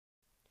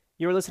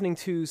You're listening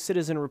to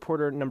Citizen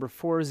Reporter number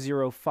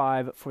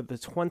 405 for the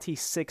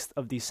 26th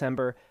of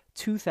December,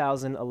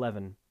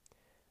 2011.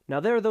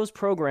 Now, there are those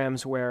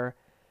programs where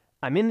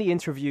I'm in the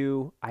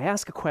interview, I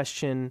ask a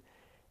question,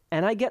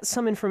 and I get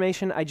some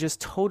information I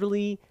just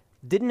totally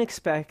didn't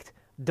expect,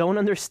 don't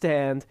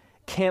understand,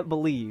 can't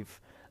believe.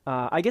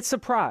 I get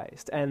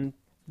surprised, and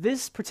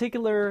this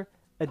particular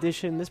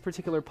edition, this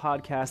particular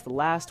podcast, the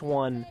last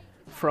one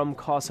from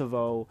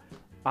Kosovo,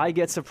 I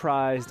get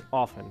surprised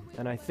often,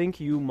 and I think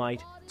you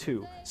might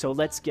too. So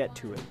let's get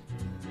to it.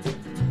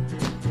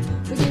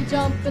 We can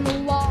jump in the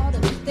water,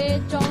 we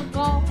stay drunk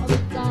all the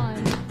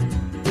time.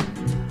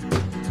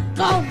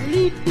 Gonna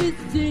leave this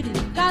city,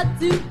 got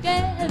to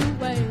get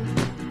away.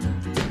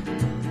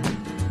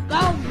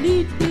 Gonna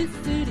leave this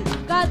city,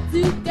 got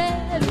to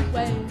get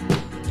away.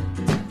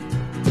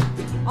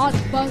 On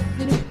the bus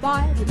in a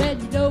fight,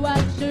 man, you know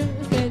I sure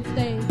can't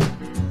stay.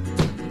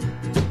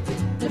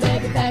 The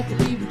baby back and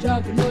leave the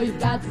truck, you know you've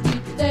got to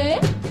stay.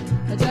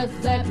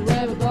 Just like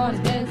where we're gonna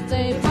get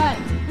safe, right?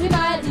 We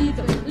might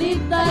even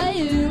leave the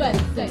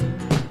USA.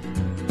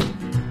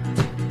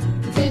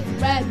 It's a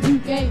brand new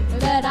game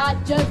that I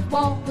just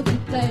want to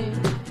play.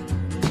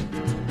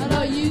 I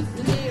know you used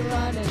to be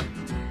running.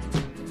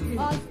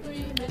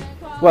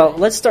 Well,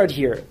 let's start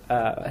here.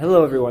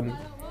 Hello, everyone.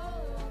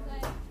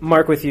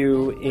 Mark with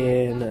you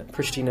in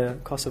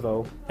Pristina,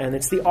 Kosovo, and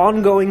it's the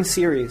ongoing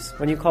series.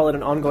 When you call it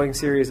an ongoing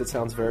series, it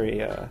sounds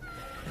very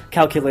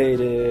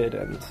calculated,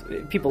 and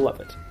people love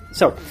it.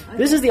 So,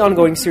 this is the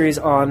ongoing series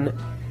on,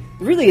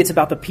 really it's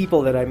about the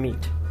people that I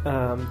meet.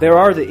 There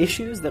are the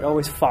issues that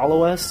always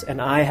follow us,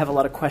 and I have a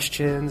lot of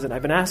questions, and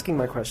I've been asking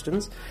my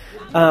questions.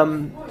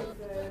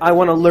 I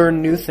want to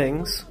learn new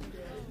things,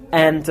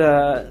 and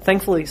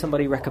thankfully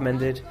somebody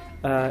recommended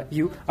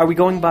you. Are we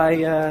going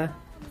by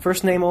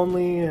first name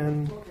only?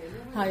 And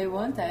how you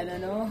want? I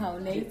don't know how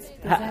Nate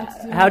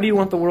presents you. How do you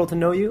want the world to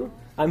know you?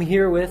 I'm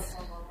here with...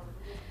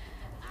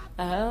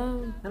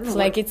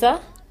 Flekica.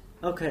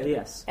 Okay,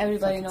 yes.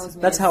 Everybody Flekica. knows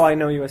me. That's how I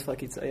know you as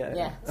Flekica, yeah.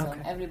 Yeah, so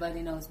okay.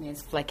 Everybody knows me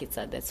as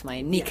Flekica. That's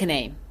my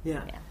nickname.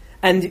 Yeah.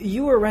 And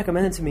you were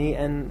recommended to me,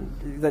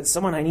 and that's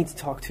someone I need to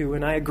talk to,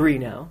 and I agree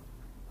now.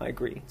 I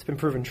agree. It's been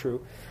proven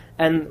true.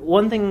 And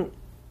one thing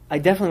I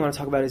definitely want to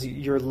talk about is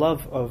your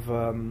love of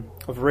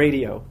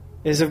radio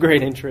is of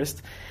great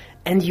interest.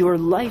 And your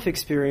life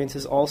experience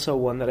is also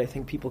one that I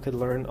think people could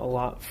learn a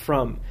lot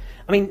from.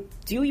 I mean,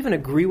 do you even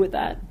agree with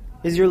that?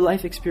 Is your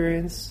life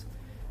experience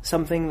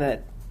something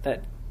that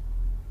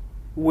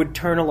would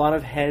turn a lot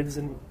of heads?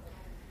 And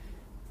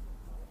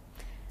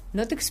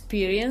not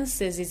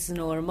experience as it's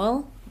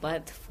normal,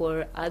 but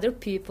for other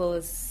people,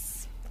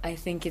 I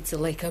think it's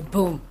like a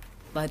boom.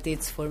 But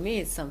for me,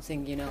 it's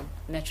something,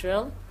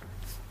 natural.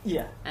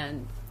 Yeah.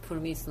 And for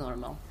me, it's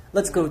normal.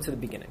 Let's go to the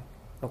beginning,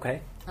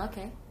 okay?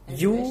 Okay.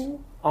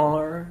 You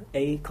are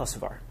a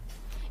Kosovar.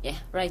 Yeah,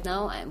 right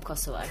now I am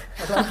Kosovar.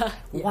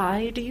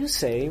 Why do you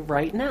say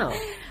right now?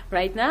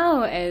 Right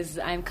now, as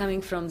I'm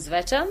coming from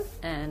Zvečan,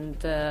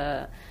 and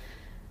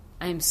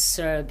I'm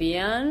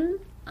Serbian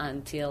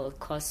until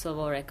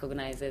Kosovo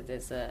recognized it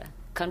as a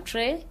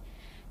country,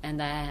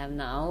 and I have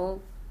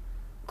now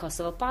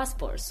Kosovo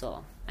passport,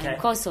 so I'm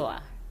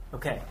Kosovar.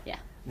 Okay. Yeah.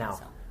 Now,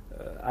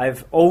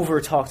 I've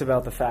over-talked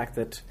about the fact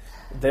that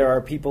there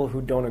are people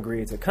who don't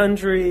agree it's a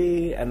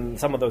country, and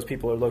some of those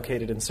people are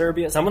located in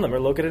Serbia. Some of them are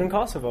located in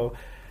Kosovo.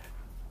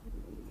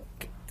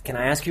 Can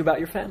I ask you about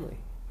your family?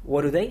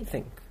 What do they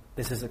think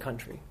this is a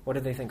country? What do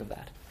they think of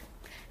that?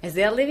 As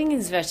they are living in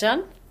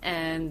Zvečan,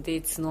 and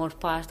it's north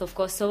part of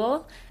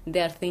Kosovo,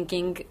 they are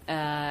thinking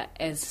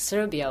as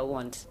Serbia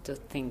wants to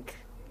think.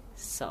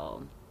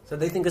 So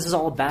they think this is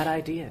all a bad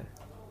idea?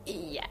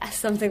 Yeah,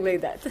 something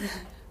like that.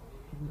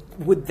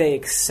 Do they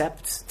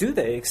accept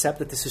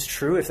that this is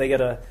true if they get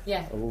a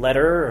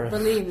letter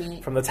Believe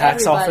me, from the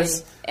tax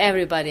office?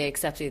 Everybody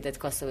accepted that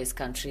Kosovo is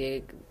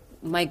country.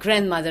 My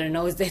grandmother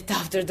knows that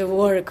after the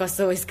war,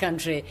 Kosovo is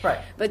country.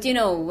 Right. But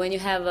when you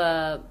have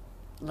a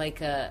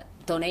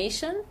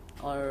donation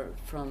or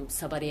from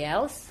somebody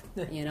else,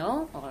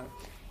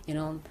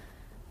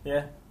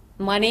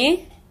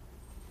 money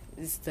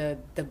is the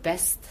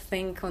best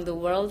thing on the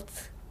world.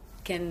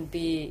 Can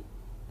be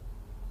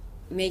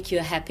make you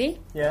happy.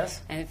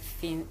 Yes. And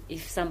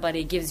if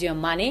somebody gives you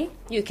money,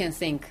 you can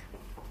think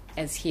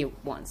as he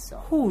wants. So.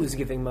 Who's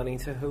giving money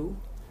to who?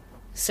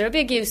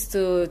 Serbia gives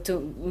to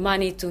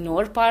money to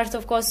north part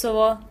of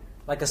Kosovo.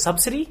 Like a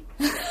subsidy?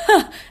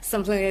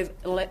 Something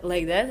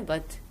like that,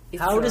 but...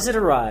 How does it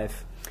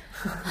arrive?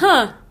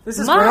 Huh. This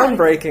is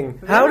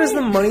groundbreaking. Really? How does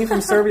the money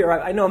from Serbia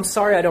arrive? I know, I'm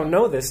sorry I don't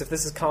know this, if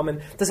this is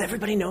common. Does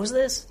everybody knows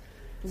this?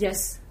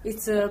 Yes,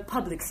 it's a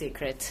public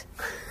secret.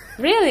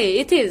 Really,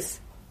 it is.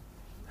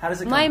 How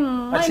does it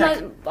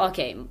come?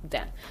 Okay,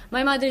 then.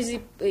 My mother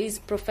is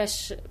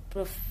professor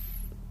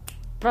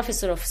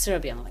of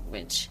Serbian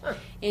language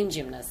in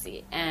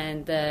gymnasy,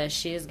 and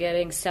she is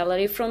getting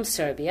salary from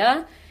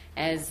Serbia,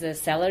 as the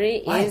salary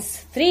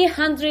is 3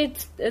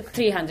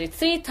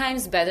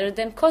 times better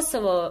than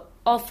Kosovo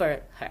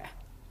offered her.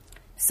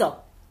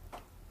 So,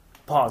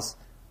 pause.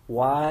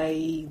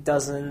 Why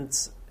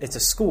doesn't it's a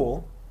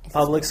school, It's a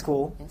public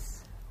school.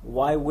 Yes.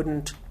 Why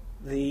wouldn't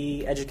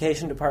the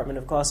education department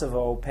of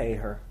Kosovo pay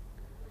her?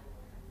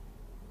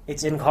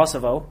 It's in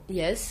Kosovo.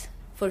 Yes,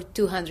 for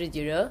 200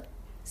 euro.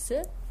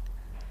 So,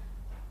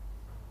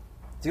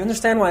 Do you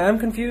understand why I'm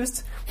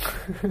confused?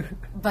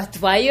 but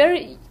why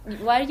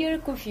you're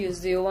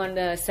confused? Do you want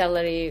a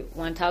salary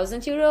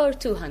 1,000 euro or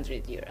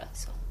 200 euro?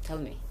 So tell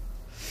me.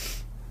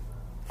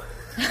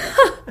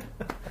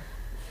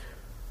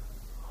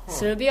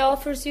 Serbia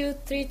offers you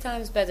 3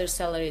 times better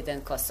salary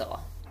than Kosovo.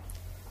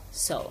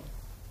 So,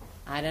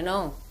 I don't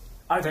know.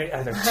 Are there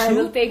two? I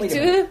will take Wait a 2.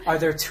 minute. Are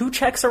there 2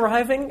 checks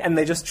arriving and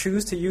they just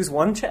choose to use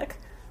 1 check?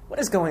 What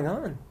is going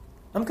on?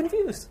 I'm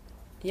confused.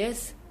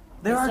 Yes.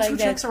 There It's are like 2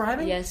 that. checks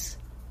arriving? Yes.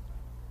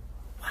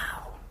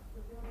 Wow.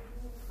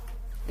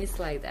 It's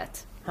like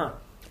that. Huh.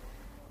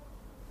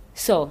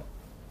 So,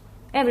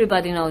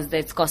 everybody knows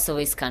that Kosovo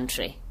is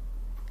country.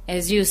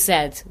 As you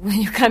said,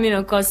 when you come in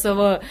on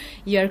Kosovo,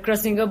 you are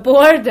crossing a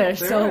border.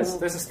 There's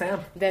a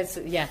stamp. That's,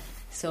 yeah.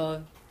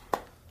 So,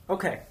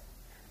 Okay.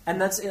 And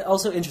that's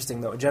also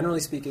interesting, though, generally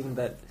speaking,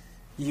 that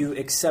you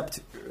accept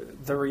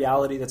the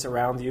reality that's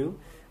around you,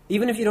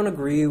 even if you don't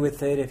agree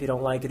with it, if you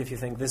don't like it, if you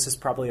think this is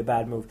probably a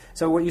bad move.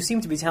 So what you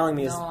seem to be telling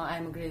me is... no,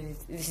 I'm agreed.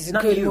 This is a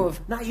not good you,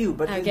 move. Not you,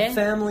 but Okay. in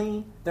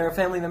family, there are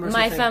family members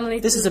My who think, family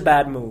this too. is a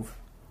bad move.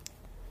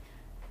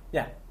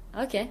 Yeah,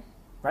 Okay.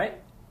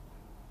 right?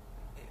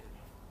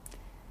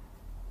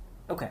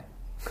 Okay.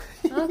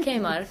 Okay,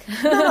 Mark.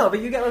 No,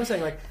 but you get what I'm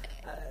saying. Like,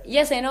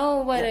 Yes, I know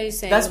what yeah, are you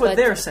saying. that's what but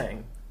they're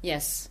saying.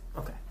 Yes.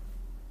 Okay.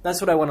 That's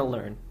what I want to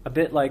learn. A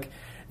bit like...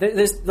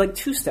 There's like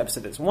 2 steps to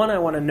this. One, I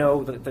want to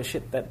know the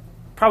shit that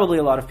probably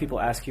a lot of people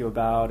ask you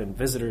about, and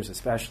visitors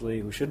especially,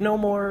 who should know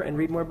more and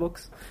read more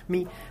books.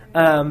 Me.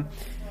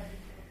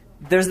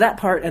 There's that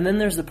part, and then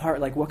there's the part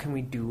like, what can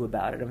we do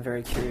about it? I'm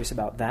very curious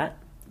about that.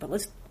 But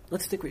let's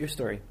stick with your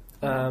story.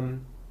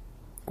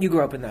 You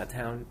grew up in that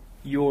town.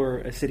 You're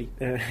a city.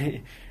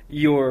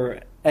 You're,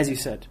 as you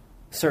said,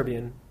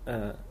 Serbian,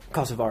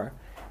 Kosovar.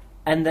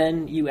 And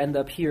then you end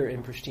up here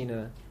in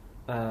Pristina.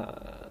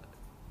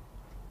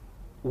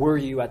 Were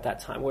you at that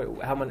time?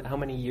 How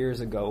many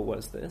years ago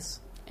was this?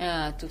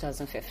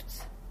 2005.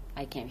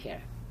 I came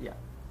here. Yeah,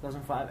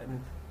 2005.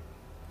 And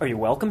are you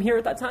welcome here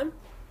at that time?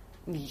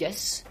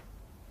 Yes.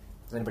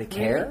 Does anybody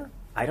care? Really?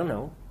 I don't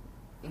know.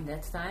 In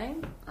that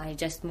time, I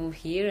just moved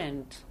here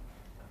and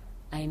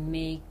I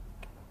made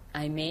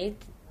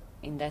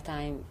in that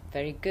time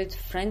very good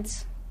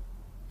friends,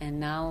 and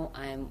now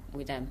I'm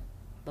with them.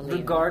 Believe me.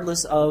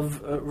 Regardless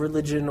of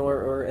religion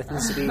or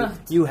ethnicity,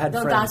 you had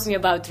Don't friends. ask me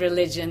about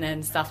religion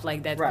and stuff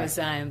like that, Right. because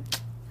I'm...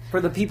 For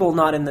the people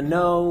not in the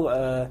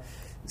know,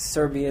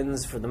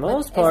 Serbians, for the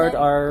most as part, I-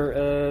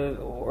 are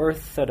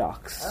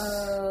Orthodox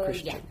Yeah,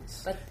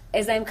 Christians. but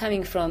as I'm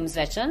coming from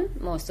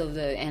Zvečan,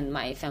 and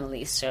my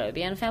family is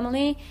Serbian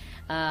family,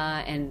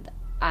 and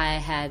I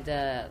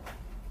had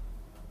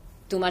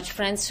too much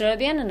friends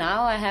Serbian, and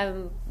now I have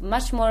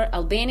much more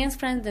Albanian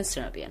friends than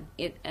Serbian,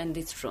 and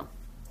it's true.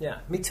 Yeah,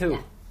 me too.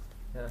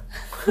 Yeah.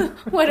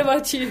 What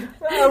about you?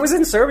 I was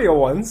in Serbia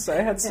once.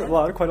 I had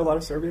quite a lot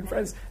of Serbian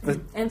friends. The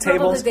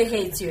tables. they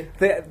hate you.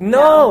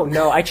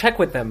 No, I check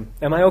with them.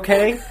 Am I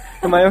okay?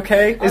 Am I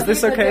okay? Is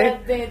this but okay?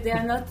 They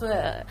are not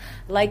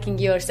liking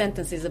your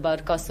sentences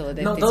about Kosovo.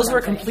 No, those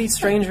were complete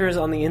strangers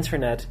on the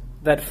internet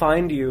that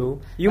find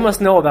you. You must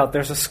know about.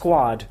 There's a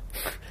squad.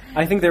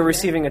 I think they're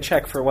receiving a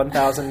check for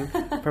 1,000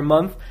 per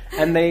month,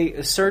 and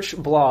they search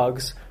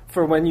blogs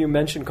for when you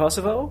mention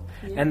Kosovo,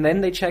 and then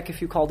they check if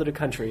you called it a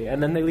country,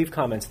 and then they leave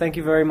comments. Thank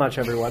you very much,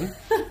 everyone.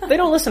 They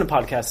don't listen to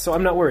podcasts, so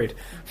I'm not worried.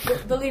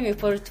 Believe me,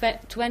 for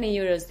 20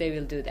 euros they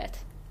will do that.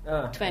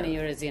 20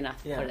 yeah. euros is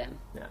enough Yeah. for them.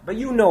 Yeah. But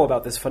you know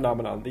about this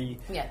phenomenon.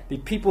 The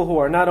people who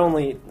are not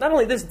only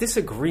this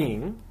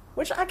disagreeing,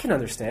 which I can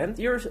understand.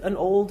 You're an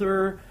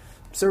older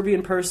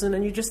Serbian person,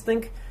 and you just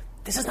think,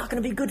 this is not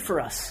going to be good for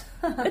us.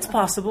 It's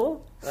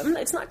possible.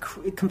 It's not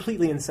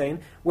completely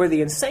insane. Where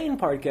the insane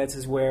part gets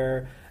is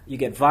where you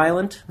get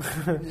violent.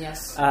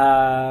 Yes.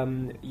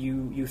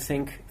 You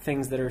think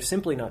things that are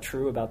simply not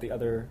true about the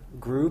other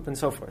group and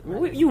so forth. I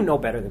mean, you know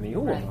better than me.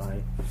 Who am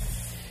I?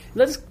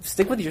 Let's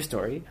stick with your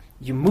story.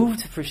 You moved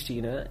to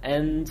Pristina,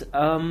 and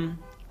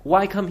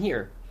why come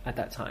here at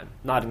that time?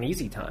 Not an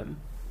easy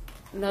time.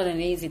 Not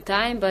an easy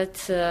time,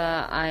 but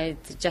I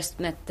just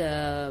met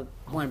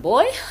one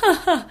boy.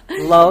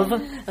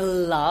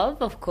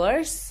 Love, of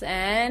course,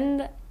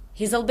 and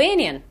he's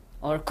Albanian,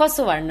 or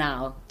Kosovar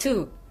now,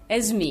 too,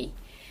 as me.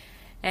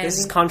 And This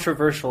is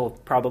controversial,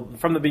 probably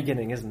from the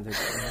beginning, isn't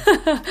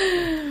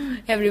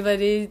it?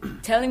 everybody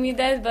telling me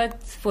that,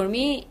 but for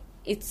me,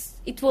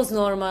 it was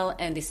normal,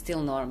 and it's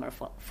still normal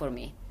for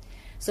me.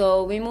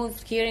 So we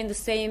moved here in the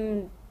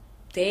same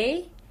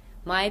day.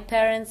 My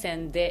parents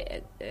and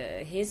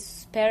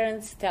his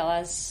parents tell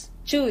us,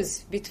 choose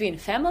between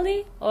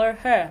family or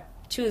her.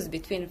 Choose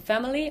between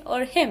family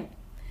or him.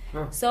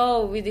 Huh.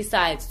 So we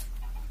decide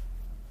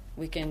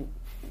we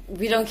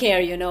don't care,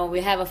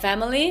 we have a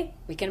family,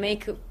 we can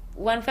make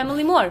one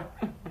family more,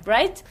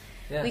 right?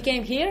 Yeah. We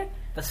came here,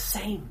 The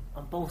same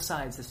on both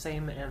sides. The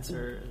same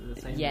answer.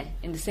 The same. Yeah,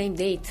 in the same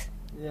date.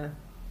 Yeah.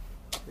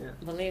 Yeah.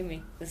 Believe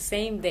me, the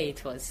same day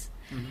it was.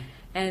 Mhm.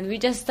 And we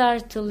just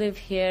started to live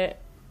here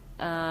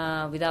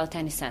without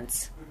any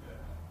cents.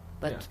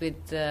 But Yeah.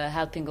 with the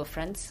helping of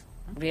friends,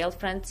 real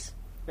friends,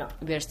 Yeah.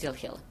 we are still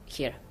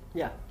here.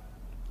 Yeah.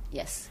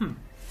 Yes.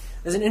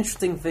 There's an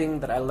interesting thing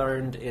that I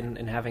learned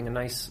in having a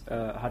nice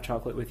hot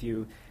chocolate with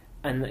you,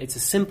 and it's a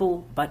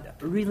simple but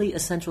really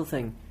essential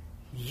thing.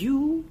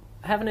 You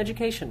have an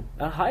education,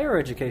 a higher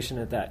education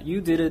at that.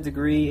 You did a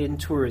degree in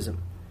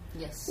tourism.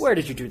 Yes. Where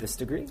did you do this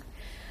degree?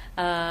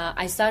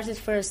 I started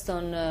first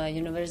on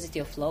University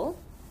of Law.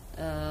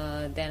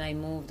 Then I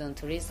moved on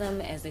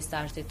tourism as I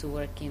started to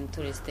work in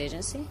tourist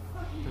agency.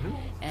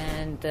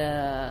 And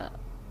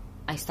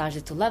I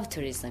started to love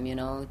tourism, you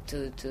know,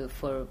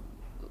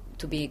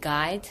 to be a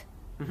guide,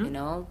 you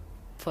know,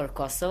 for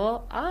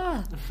Kosovo.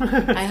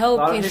 I hope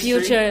Lot of in history.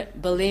 future,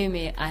 believe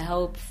me, I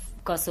hope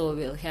Kosovo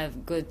will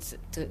have good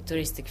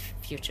touristic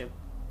future.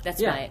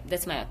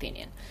 That's my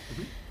opinion.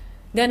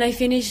 Then I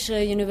finished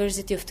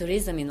University of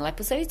Tourism in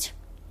Leposavić,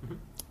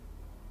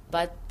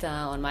 but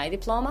on my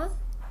diploma,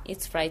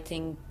 it's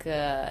writing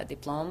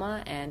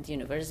diploma and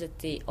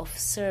University of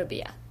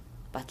Serbia,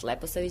 but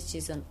Leposavić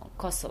is in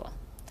Kosovo.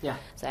 Yeah.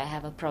 So I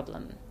have a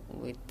problem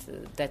with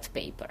that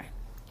paper.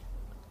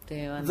 Do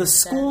you understand? The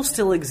school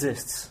still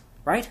exists,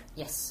 right?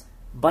 Yes.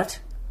 But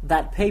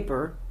that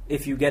paper,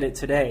 if you get it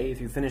today, if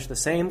you finish the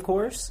same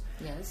course,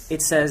 Yes.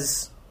 it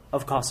says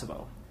of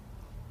Kosovo.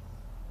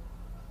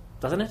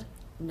 Doesn't it?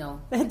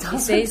 No. It It doesn't.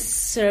 says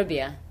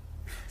Serbia.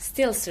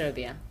 Still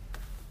Serbia.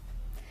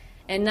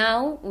 And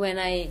now when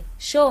I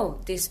show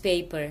this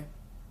paper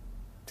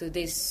to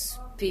these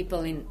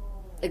people, in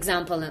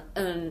example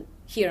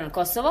here in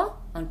Kosovo,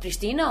 on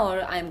Pristina,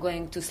 or I'm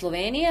going to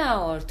Slovenia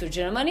or to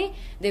Germany,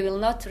 they will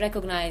not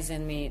recognize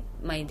in me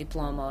my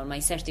diploma or my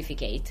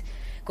certificate.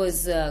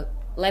 Because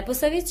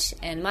Leposavić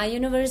and my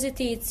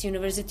university, it's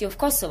University of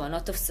Kosovo,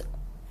 not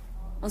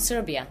on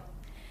Serbia.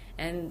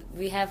 And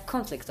we have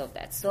conflict of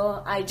that.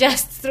 So I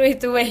just threw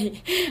it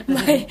away.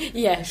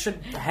 You should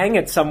hang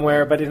it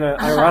somewhere, but in an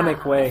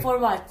ironic way. For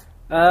what?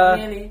 Uh,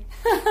 Really?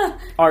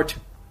 Art.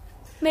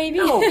 Maybe.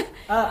 No,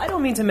 I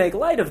don't mean to make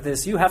light of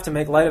this. You have to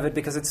make light of it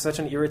because it's such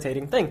an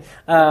irritating thing.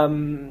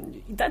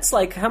 That's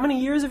like how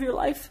many years of your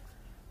life?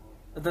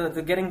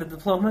 The getting the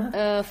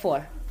diploma?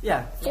 4.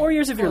 Yeah, 4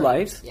 years of your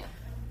life. Yeah.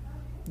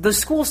 The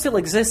school still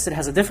exists. It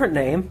has a different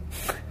name.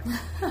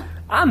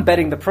 I'm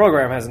betting the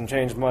program hasn't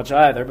changed much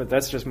either, but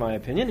that's just my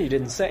opinion. You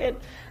didn't say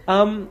it.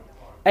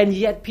 And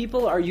yet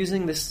people are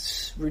using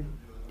this,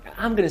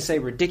 I'm going to say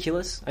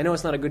ridiculous. I know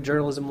it's not a good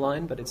journalism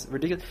line, but it's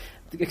ridiculous.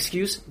 The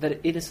excuse that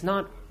it is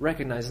not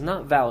recognized,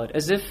 not valid,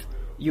 as if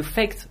you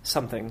faked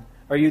something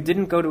or you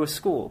didn't go to a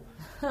school.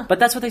 But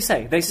that's what they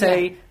say. They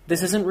say,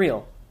 this isn't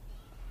real.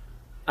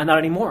 And not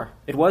anymore.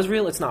 It was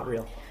real, it's not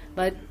real.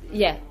 But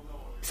yeah,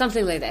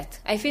 something like that.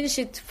 I finished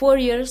it 4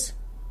 years,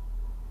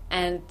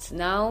 and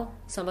now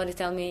somebody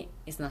tell me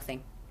it's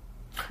nothing.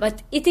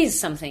 But it is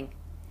something.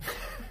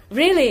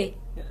 Really,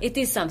 it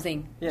is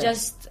something. Yeah.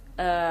 Just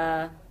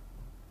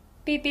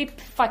beep beep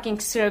fucking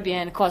Serbia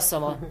and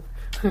Kosovo.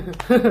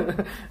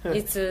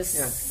 It's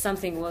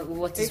something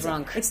what is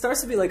wrong. It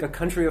starts to be like a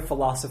country of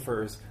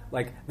philosophers.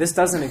 Like, this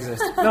doesn't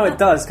exist. No, it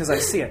does, because I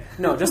see it.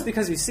 No, just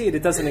because you see it,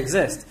 it doesn't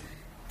exist.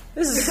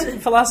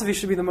 Philosophy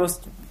should be the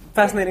most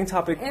fascinating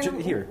topic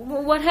here.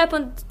 What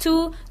happened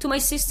to my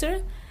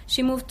sister?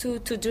 She moved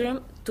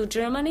to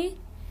Germany,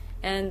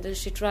 and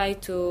she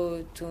tried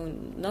to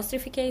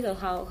nostrificate, or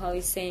how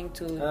is saying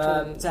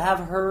To have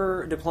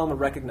her diploma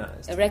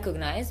recognized.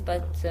 recognize,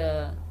 but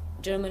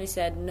Germany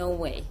said no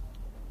way.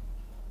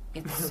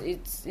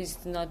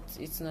 It's not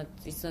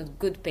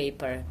good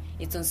paper.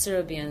 It's on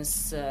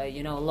Serbians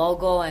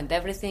logo and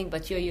everything,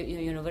 but your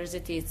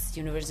university, it's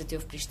University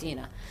of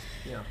Pristina.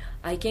 Yeah.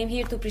 I came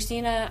here to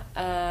Pristina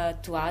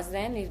to ask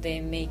them if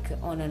they make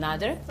on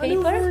another A paper.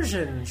 new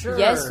version, sure.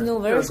 Yes, new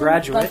You're a version.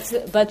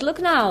 graduate. But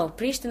look now,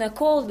 Pristina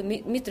called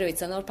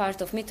Mitrovica, not part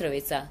of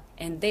Mitrovica,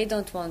 and they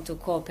don't want to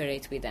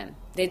cooperate with them.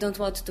 They don't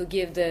want to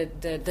give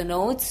the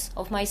notes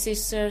of my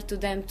sister to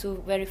them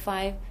to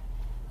verify,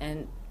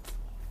 and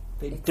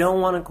They don't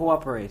want to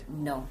cooperate.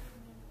 no.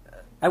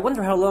 I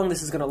wonder how long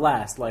this is going to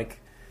last. Like,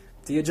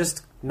 do you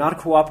just not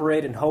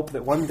cooperate and hope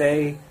that one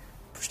day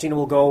Pristina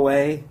will go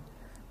away?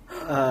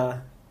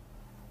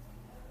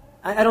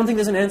 I don't think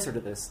there's an answer to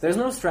this. There's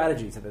no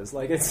strategy to this.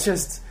 Like, it's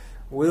just,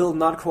 we'll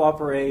not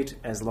cooperate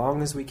as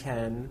long as we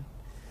can.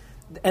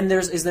 And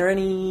is there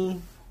any...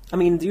 I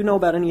mean, do you know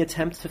about any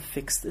attempt to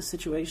fix this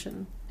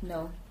situation?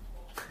 No.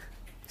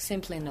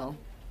 Simply no.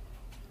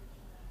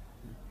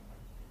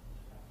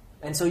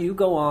 And so you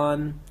go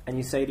on and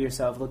you say to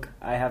yourself, look,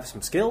 I have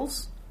some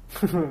skills,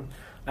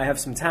 I have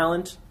some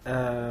talent,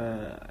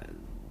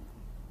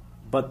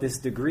 but this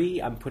degree,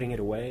 I'm putting it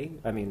away.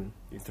 I mean,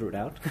 you threw it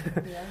out.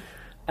 Yeah.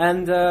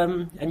 And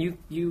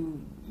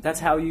you that's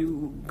how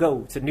you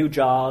go to new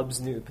jobs,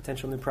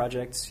 potential new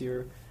projects.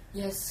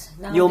 Yes.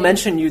 You'll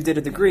mention you did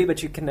a degree,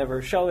 but you can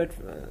never show it.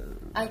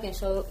 I can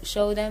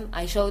show them.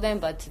 I show them,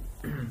 but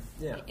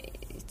Yeah.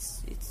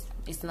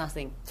 it's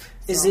nothing.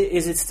 Is So-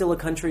 it still a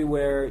country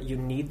where you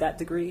need that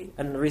degree?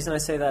 And the reason I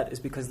say that is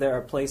because there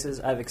are places,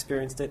 I've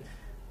experienced it,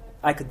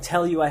 I could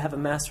tell you I have a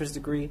master's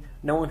degree.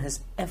 No one has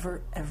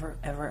ever, ever,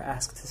 ever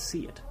asked to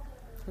see it.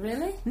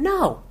 Really?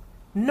 No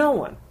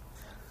one.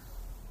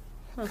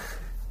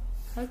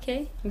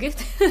 Okay, good.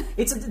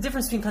 It's a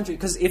difference between countries.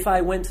 Because if I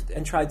went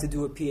and tried to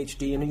do a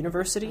PhD in a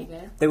university,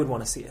 Okay. they would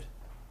want to see it,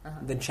 Uh-huh.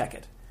 then check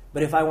it.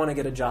 But if I want to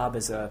get a job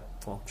as a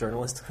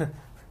journalist, Yeah.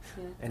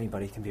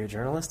 anybody can be a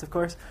journalist, of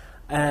course.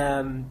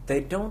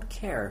 They don't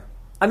care.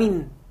 I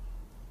mean,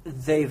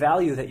 they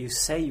value that you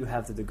say you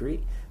have the degree,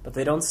 but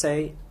they don't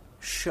say,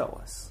 show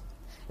us.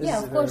 This Yeah,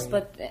 is of course,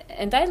 very- but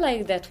and I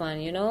like that one.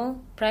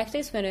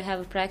 Practice, when you have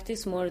a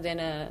practice more than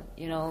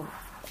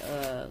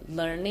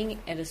learning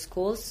at the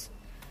schools,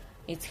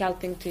 it's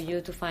helping to you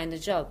to find a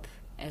job.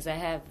 As I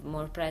have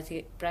more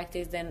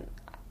practice, then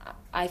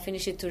I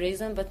finished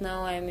tourism, but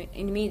now I'm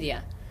in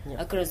media.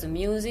 Yeah. Across the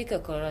music,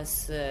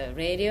 across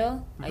radio.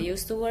 I Mm-hmm.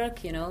 used to work,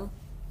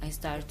 I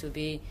start to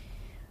be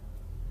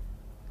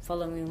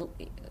falling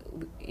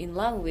in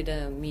love with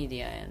the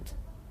media, and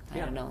I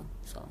Yeah. don't know.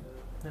 So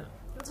Yeah.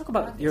 Let's talk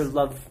about your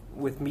love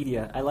with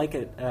media. I like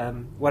it.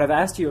 What I've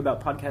asked you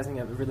about podcasting,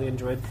 I've really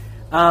enjoyed.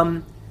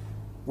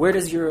 Where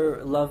does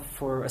your love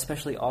for,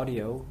 especially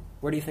audio,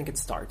 where do you think it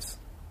starts?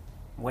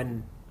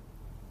 When?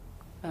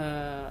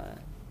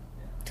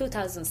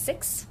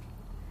 2006,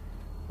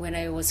 when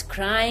I was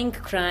crying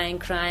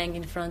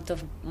in front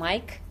of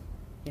Mike.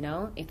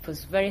 It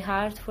was very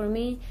hard for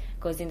me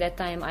because in that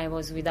time I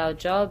was without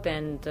job,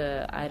 and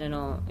I don't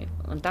know,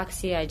 on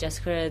taxi I just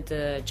heard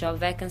job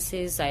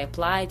vacancies. I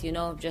applied,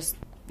 just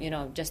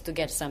to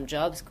get some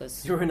jobs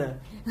because You were in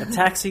a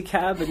taxi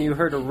cab and you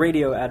heard a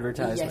radio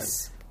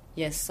advertisement.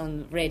 yes,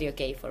 on Radio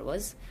K4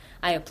 was.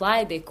 I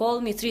applied. They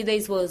called me. 3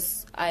 days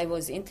I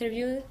was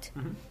interviewed,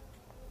 Mm-hmm.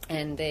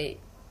 and they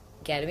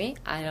get me.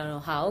 I don't know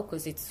how,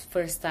 because it's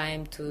first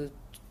time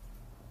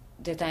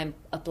that I'm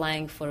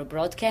applying for a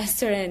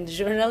broadcaster and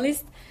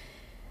journalist.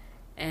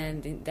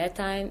 And in that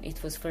time,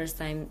 it was first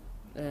time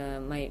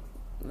my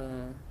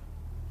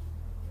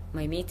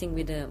meeting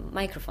with a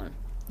microphone.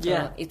 So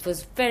Yeah. it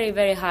was very,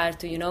 very hard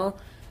to,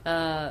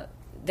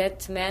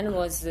 that man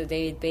was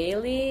David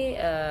Bailey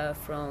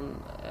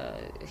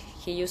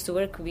he used to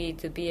work with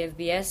the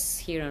BFBS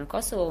here in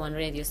Kosovo, one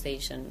radio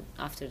station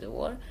after the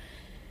war.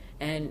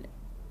 And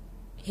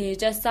he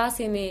just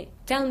asking me,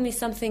 tell me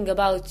something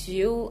about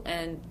you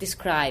and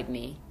describe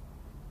me.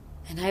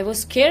 And I was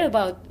scared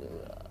about,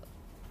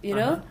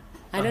 Uh-huh.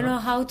 I don't know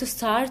how to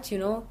start,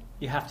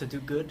 You have to do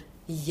good.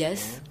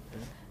 Yes.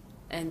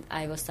 And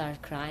I will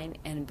start crying.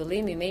 And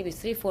believe me, maybe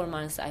 3-4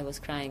 months I was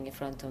crying in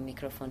front of a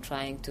microphone,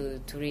 trying to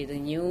read the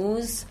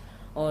news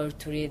or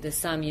to read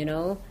some,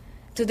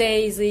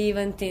 today is the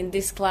event in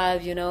this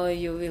club, you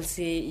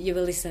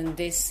will listen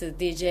this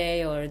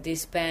DJ or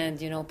this band,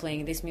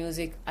 playing this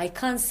music. I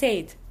can't say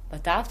it.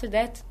 But after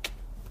that,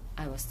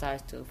 I will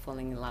start to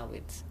falling in love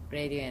with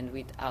radio and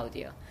with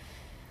audio.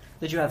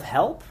 Did you have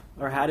help?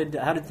 Or how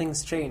did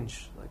things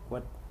change? Like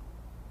what?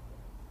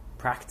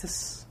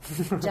 Practice?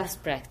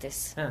 Just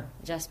practice. Yeah.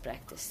 Just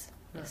practice.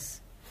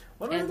 Yes.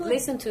 What And about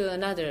listen to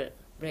another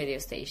radio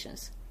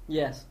stations.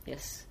 Yes.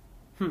 Yes.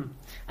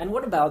 And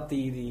what about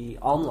the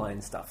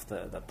online stuff,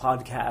 the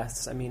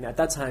podcasts? I mean, at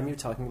that time you're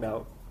talking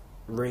about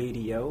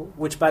radio,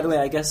 which, by the way,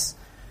 I guess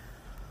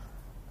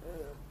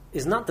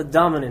is not the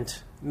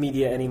dominant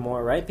media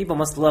anymore, right? People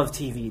must love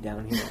TV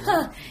down here.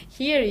 right?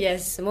 Here,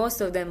 yes,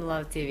 most of them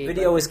love TV.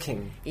 Video is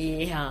king. but-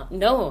 Yeah.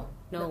 No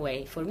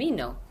way. For me,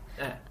 no.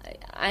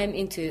 I'm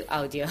into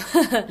audio.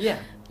 Yeah.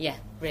 Yeah,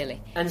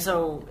 really. And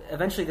so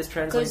eventually this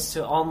translates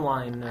to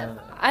online.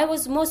 I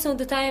was most of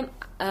the time,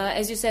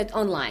 as you said,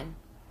 online.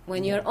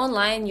 When you're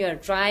online, you're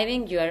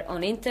driving, you're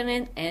on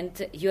internet, and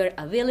you're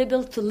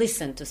available to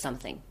listen to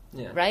something.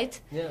 Yeah. Right?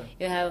 Yeah.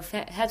 You have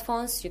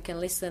headphones, you can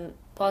listen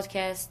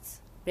podcasts,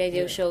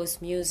 radio Yeah.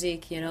 shows,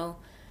 music,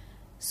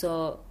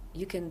 So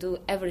you can do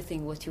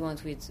everything what you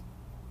want with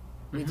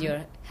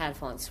your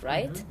headphones,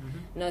 right?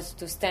 Not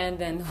to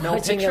stand and No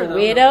watching picture, a though,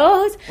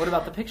 video. What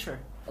about the picture?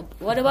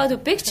 What about the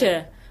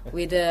picture?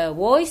 With a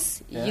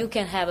voice, Yeah. you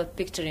can have a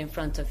picture in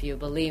front of you,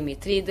 believe me.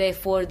 3 day,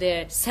 4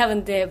 day,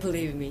 7 day,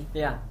 believe me.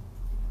 Yeah.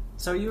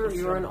 So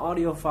you're an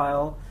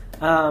audiophile.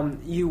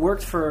 You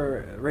worked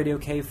for Radio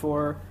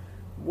K4.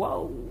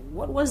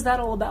 What was that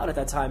all about at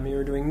that time? You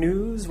were doing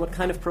news? What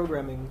kind of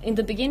programming? In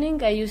the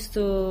beginning, I used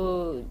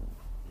to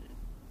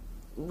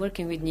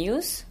working with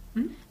news.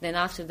 Then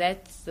after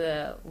that,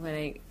 when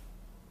I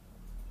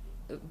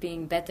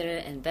being better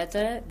and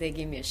better, they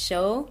give me a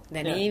show,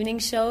 then Yeah. evening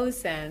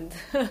shows, and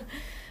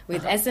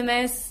with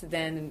SMS,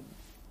 then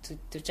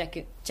to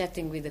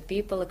chatting with the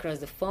people across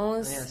the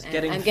phones. Yes, and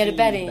getting I'm getting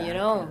better, feedback,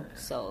 yeah.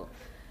 So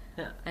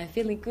Yeah. I'm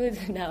feeling good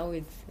now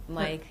with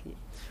Mike.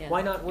 Yeah.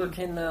 Why not work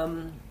in?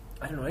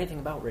 I don't know anything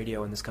about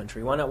radio in this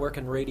country. Why not work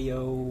in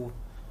radio?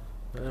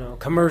 I don't know,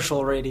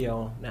 commercial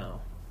radio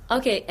now.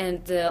 Okay, and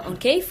on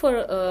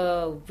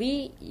K4,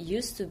 we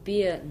used to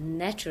be a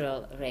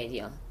natural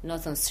radio,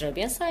 not on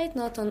Serbian side,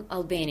 not on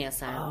Albania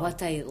side. Oh.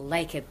 What I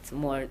like it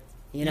more,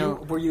 you know.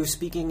 Were you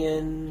speaking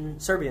in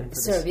Serbian? For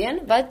this?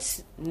 Serbian,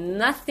 but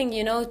nothing,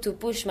 you know, to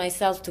push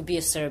myself to be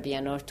a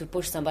Serbian or to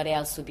push somebody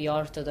else to be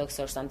Orthodox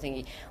or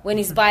something. When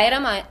it's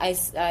Bayram,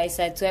 I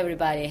said to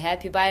everybody,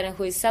 Happy Bayram,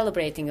 who is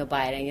celebrating a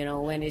Bayram, you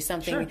know, when it's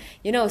something, Sure.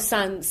 you know,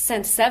 Saint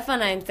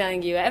Stefan, I'm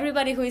telling you,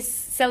 everybody who is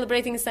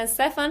celebrating Saint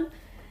Stefan,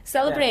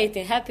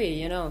 celebrating, happy,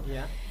 you know.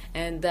 Yeah.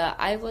 And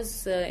I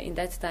was, in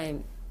that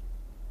time,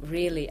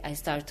 really, I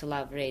started to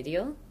love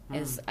radio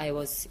as I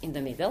was in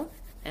the middle.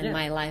 And Yeah.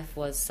 my life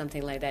was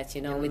something like that,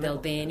 you know, In the with middle.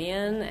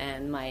 Albanian,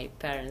 and my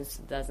parents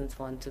doesn't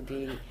want to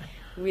be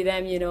with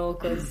them, you know,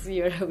 because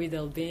you're with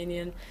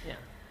Albanian.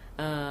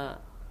 Yeah.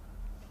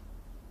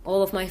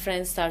 All of my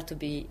friends start to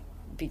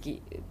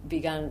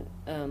began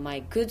my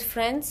good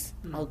friends,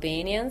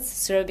 Albanians.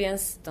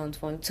 Serbians don't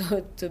want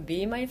to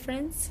be my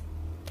friends.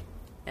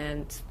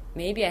 And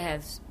maybe I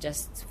have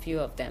just few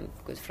of them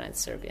good friends,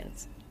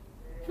 Serbians.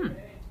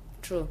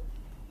 True.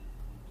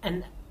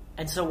 And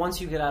so once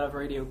you get out of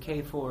Radio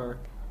K4,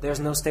 there's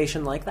no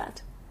station like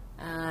that?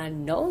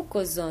 No,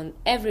 because on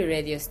every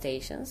radio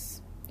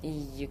stations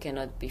you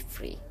cannot be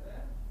free.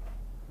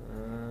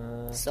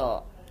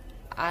 So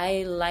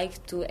I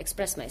like to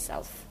express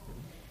myself.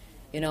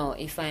 You know,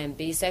 if I am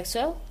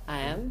bisexual, I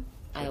am.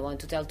 I want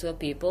to tell to the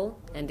people,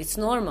 and it's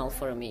normal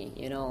for me.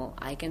 You know,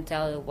 I can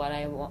tell what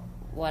I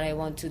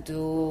want to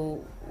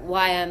do,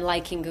 why I'm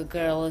liking a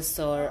girls,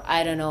 or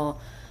I don't know.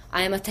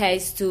 I am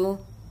atheist too.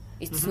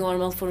 It's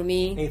normal for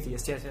me.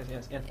 Atheist, yes.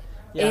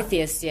 Yeah.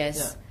 Atheist, yes.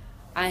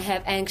 Yeah. I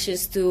have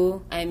anxious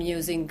too. I'm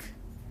using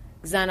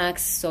Xanax,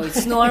 so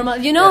it's normal.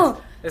 You know.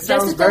 Yes. It just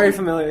sounds to tell- very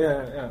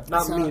familiar, yeah.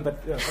 Not So- me, but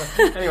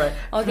anyway.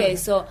 Okay,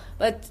 so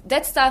but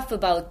that stuff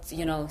about,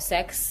 you know,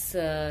 sex,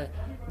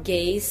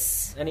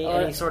 gays,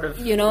 Any sort of-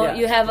 you know, yeah,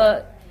 you have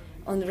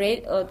on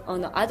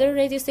the other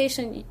radio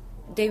station,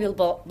 they will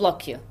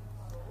block you,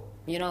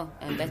 you know,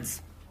 and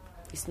that's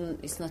it's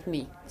not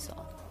me. So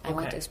I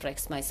want Okay. to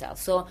express myself.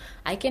 So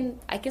I can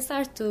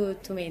start to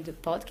make the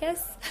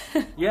podcast.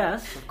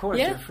 Yes, of course,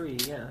 Yeah. you're free,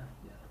 yeah.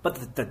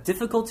 But the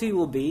difficulty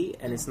will be,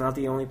 and it's not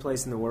the only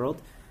place in the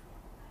world,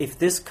 if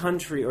this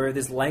country or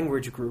this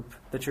language group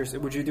that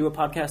would you do a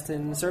podcast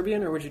in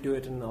Serbian or would you do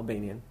it in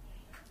Albanian?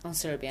 On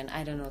Serbian,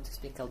 I don't know to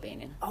speak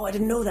Albanian. Oh, I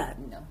didn't know that.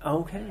 No.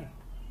 Okay.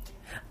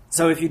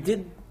 So if you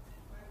did,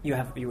 you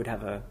would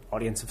have an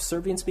audience of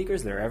Serbian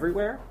speakers. They're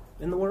everywhere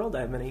in the world. I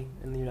have many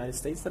in the United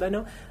States that I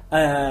know.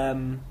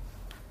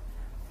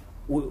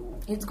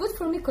 It's good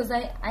for me because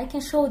I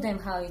can show them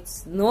how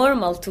it's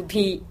normal to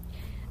be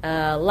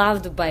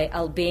loved by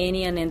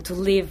Albanian and to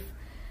live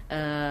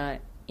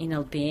in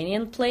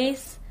Albanian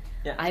place.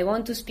 Yeah. I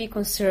want to speak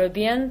on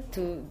Serbian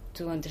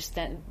to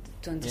understand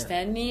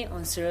me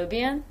on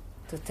Serbian,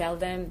 to tell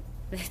them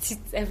that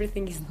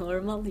everything is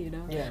normal, you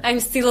know. Yeah. I'm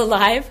still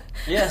alive.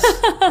 Yes.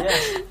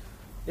 Yes.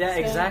 Yeah,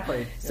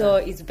 exactly. So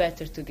Yeah. it's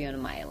better to be on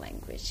my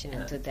language Yeah.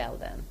 and to tell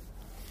them.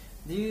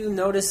 Do you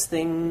notice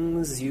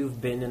things?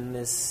 You've been in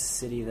this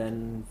city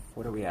then,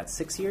 what are we at,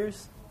 6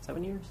 years?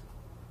 7 years?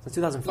 Since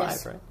 2005,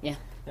 Yes. right? Yeah.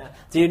 Yeah.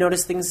 Do you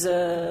notice things?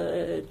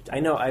 I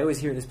know, I always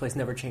hear this place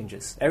never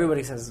changes.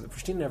 Everybody says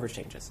Pristina never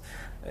changes.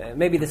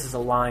 Maybe this is a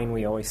line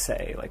we always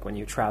say, like when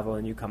you travel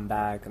and you come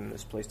back and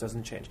this place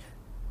doesn't change.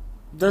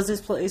 Does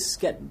this place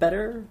get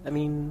better? I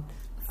mean,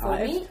 For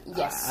me,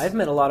 yes. I've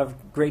met a lot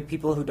of great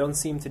people who don't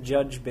seem to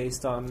judge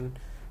based on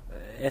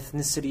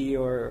ethnicity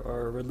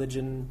or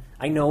religion.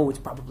 I know it's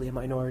probably a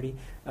minority.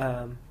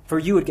 For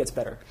you, it gets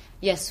better.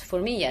 Yes, for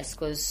me, yes,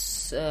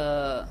 because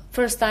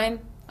first time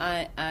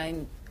I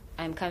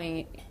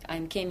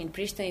came in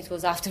Pristina, it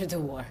was after the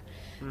war,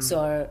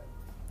 so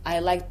I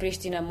liked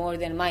Pristina more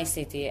than my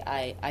city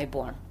I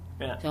born.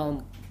 Yeah.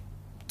 So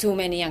too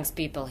many young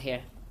people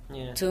here,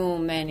 Yeah. too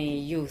many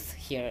youth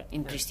here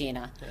in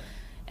Pristina, Yeah.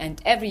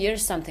 and every year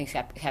something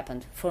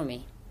happened for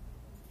me.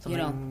 You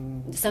know,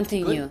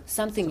 something good? new,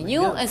 something Something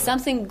new, good, and yeah.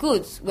 something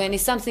good. When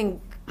it's something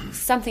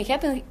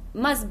happened,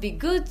 must be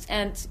good,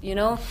 and you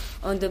know,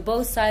 on the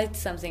both sides,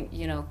 something,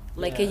 you know,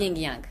 like a Yeah. yin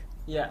yang.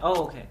 Yeah.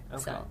 Oh, okay.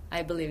 Okay. So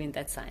I believe in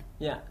that sign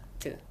Yeah.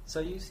 too.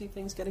 So you see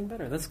things getting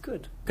better. That's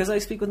good. Because I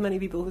speak with many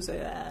people who say,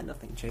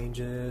 nothing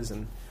changes,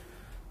 and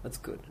that's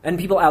good. And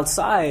people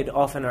outside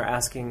often are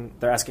asking,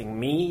 they're asking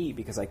me,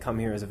 because I come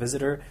here as a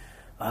visitor,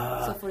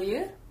 So for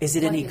you, is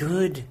it what any is-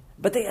 good?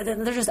 But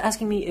they're just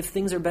asking me if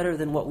things are better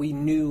than what we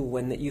knew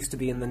when it used to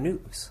be in the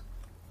news.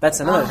 That's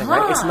another thing,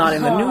 right? It's not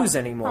in the news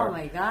anymore. Oh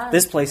my God.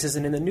 This place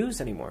isn't in the news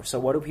anymore. So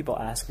what do people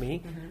ask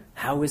me?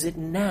 How is it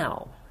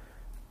now?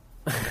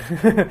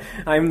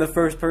 I'm the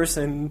first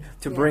person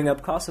to bring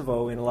up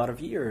Kosovo in a lot of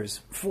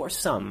years, for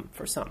some.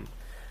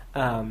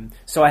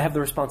 So I have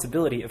the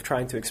responsibility of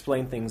trying to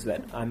explain things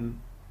that I'm...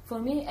 For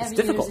me, every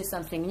difficult. year is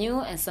something new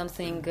and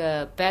something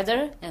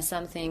better and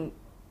something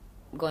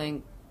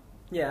going.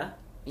 Yeah.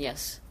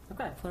 Yes,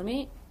 Okay. for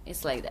me,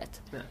 it's like that.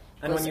 Yeah.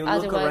 And when Because you look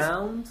otherwise-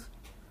 around...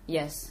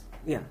 Yes,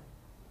 Yeah.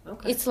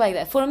 Okay. it's like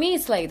that. For me,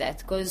 it's like that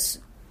because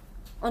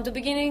on the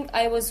beginning,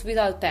 I was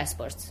without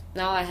passports.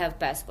 Now I have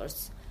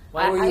passports.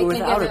 Why were you can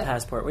without get a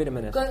passport? Wait a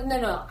minute.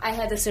 No, I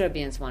had a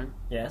Serbian one.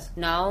 Yes.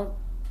 Now,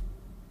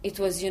 it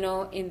was, in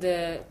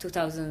the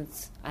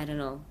 2000s, I don't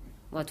know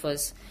what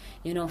was,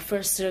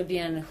 first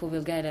Serbian who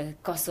will get a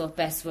Kosovo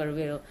passport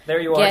will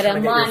There you are, get trying a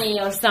to get money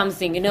or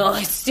something,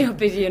 it's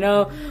stupid,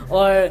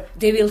 or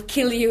they will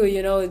kill you,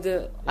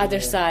 the other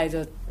side,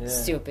 or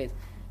stupid.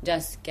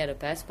 Just get a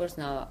passport.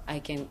 Now I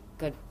can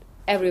go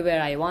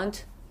everywhere I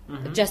want.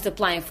 Just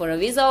applying for a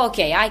visa,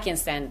 okay, I can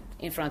stand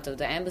in front of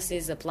the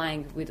embassies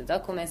applying with the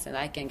documents and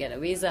I can get a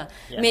visa.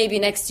 Yeah. Maybe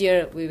next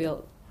year we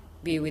will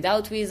be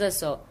without visa,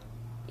 so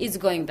it's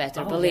going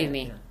better, believe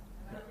me.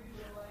 Yeah.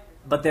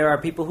 But there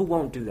are people who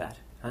won't do that,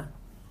 huh?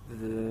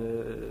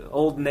 The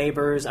old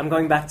neighbors, I'm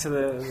going back to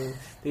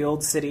the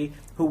old city,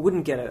 who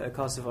wouldn't get a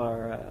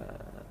Kosovar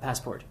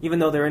passport, even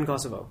though they're in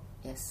Kosovo.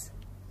 Yes.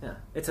 Yeah,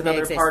 it's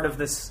another exist. part of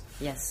this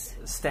Yes.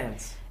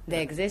 stance.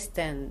 They exist,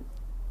 and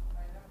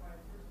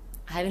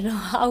I don't know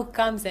how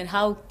comes and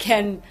how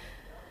can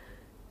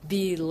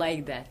be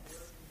like that.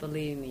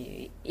 Believe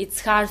me,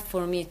 it's hard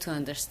for me to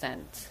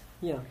understand.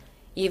 Yeah,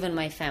 Even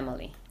my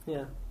family.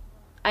 yeah.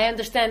 I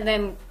understand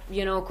them,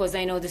 because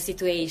I know the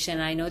situation,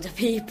 I know the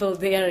people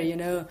there,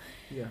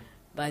 Yeah.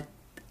 But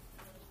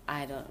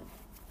I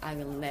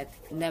will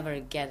never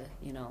get,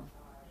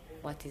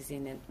 what is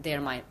in their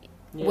mind.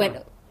 Yeah.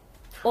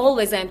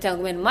 Always I'm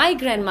telling, when my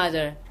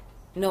grandmother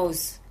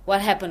knows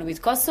what happened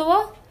with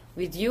Kosovo,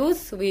 with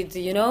youth, with,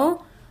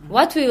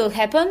 what will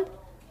happen,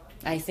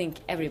 I think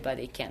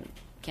everybody can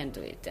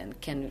do it and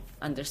can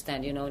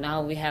understand,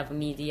 now we have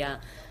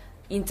media,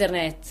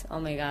 internet, oh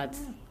my God.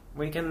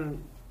 We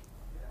can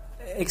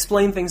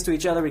explain things to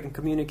each other, we can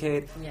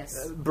communicate,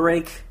 Yes.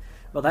 Break.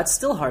 Well, that's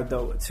still hard,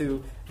 though,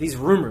 to these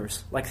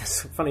rumors, like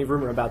this funny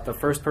rumor about the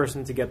first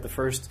person to get the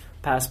first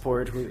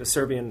passport, a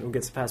Serbian who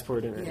gets a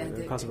passport, a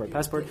Kosovar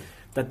passport,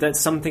 that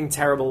something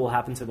terrible will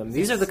happen to them.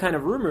 These are the kind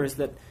of rumors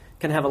that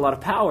can have a lot of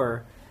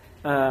power,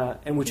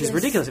 and which is Yes,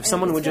 ridiculous. If and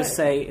someone it's would just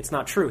say, it's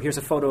not true, here's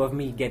a photo of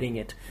me getting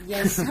it.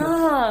 Yes,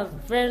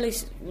 really,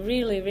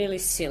 really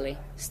silly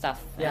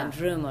stuff and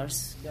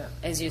rumors,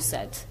 as you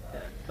said. Yeah.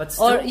 But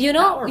still Or you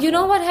know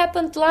powerful. what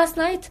happened last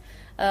night?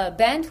 A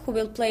band who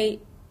will play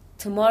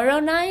tomorrow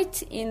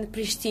night in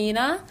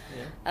Pristina.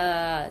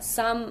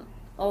 Some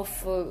of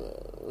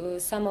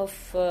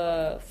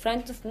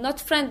friend, not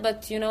friend,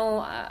 but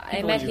I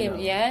People met you him. know.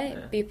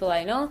 Yeah, people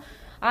I know.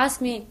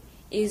 Asked me,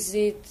 is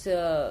it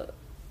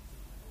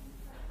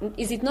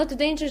not a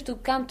danger to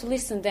come to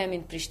listen to them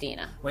in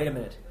Pristina? Wait a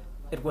minute.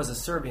 It was a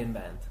Serbian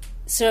band.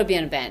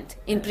 Serbian band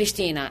in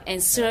Pristina,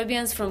 and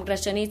Serbians from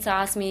Gračanica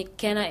asked me,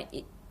 can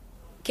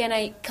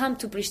I come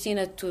to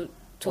Pristina to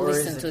Or is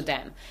listen it- to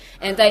them?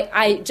 And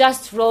I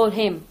just wrote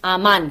him,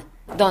 Aman,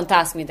 don't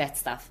ask me that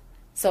stuff.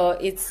 So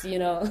it's, he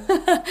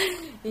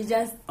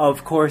just,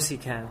 Of course he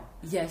can.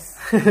 yes.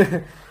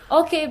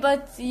 Okay,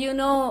 but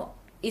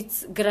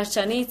it's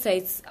Gračanica,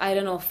 it's,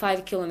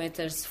 5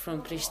 kilometers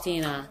from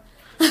Pristina.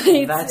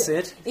 That's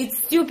it? It's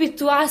stupid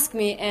to ask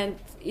me, and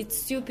it's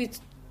stupid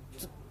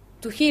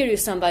to hear you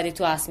somebody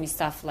to ask me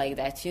stuff like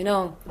that,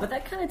 But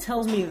that kind of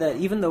tells me that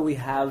even though we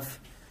have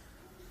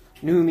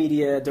new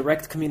media,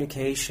 direct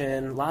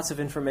communication, lots of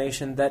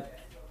information, that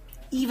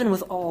even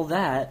with all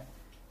that,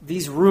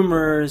 these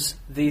rumors,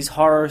 these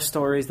horror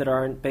stories that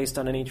aren't based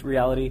on any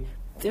reality,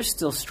 they're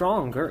still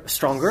stronger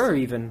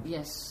even.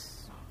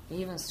 Yes,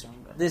 even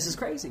stronger. This is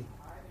crazy.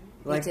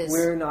 Like, It is.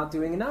 we're not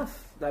doing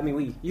enough. I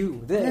mean,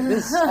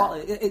 this.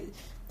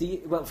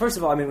 Well, first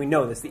of all, we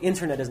know this. The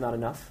internet is not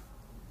enough,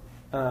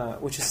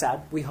 which is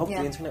sad. We hope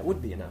the internet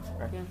would be enough,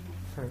 right?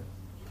 Yeah.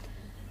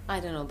 I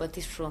don't know, but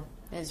it's true,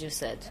 as you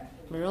said.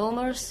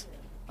 Rumors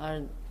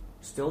are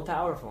Still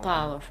powerful.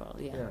 powerful,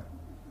 yeah. Yeah.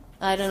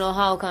 I don't know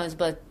how it comes,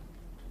 but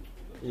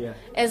Yeah.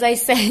 as I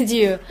said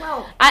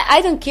Well-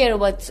 I don't care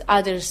what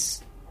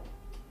others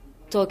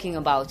talking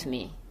about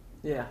me.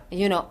 Yeah.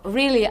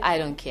 Really, I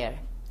don't care.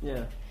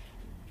 Yeah.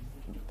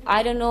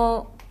 I don't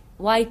know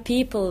why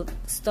people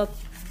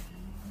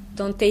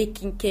don't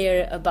taking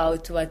care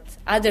about what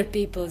other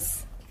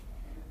people's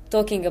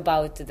talking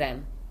about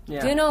them.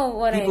 Yeah. Do you know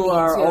what People I mean?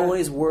 are You're-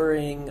 always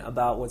worrying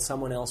about what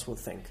someone else will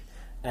think.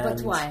 And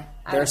But why?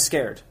 They're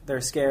scared.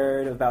 They're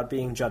scared about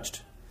being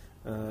judged.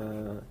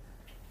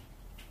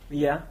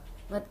 Yeah.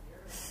 But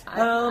I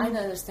don't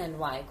understand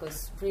why,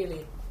 because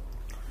really,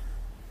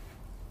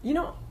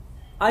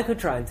 I could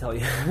try and tell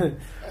you.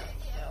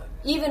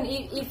 even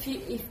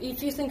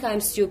if you think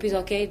I'm stupid,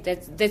 okay,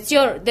 that's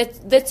your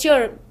that's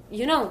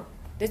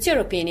your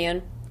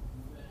opinion.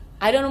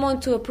 I don't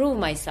want to approve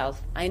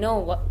myself. I know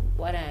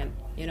what I am.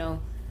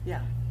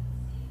 Yeah.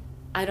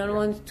 I don't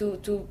want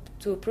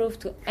to prove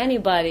to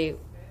anybody.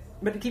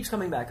 But it keeps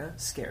coming back, huh?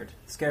 Scared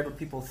what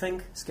people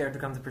think. Scared to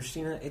come to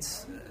Pristina.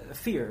 It's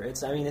fear.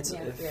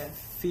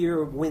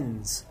 Fear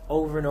wins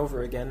over and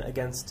over again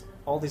against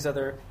all these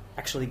other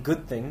actually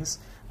good things.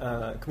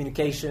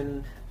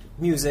 Communication,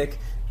 music.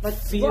 But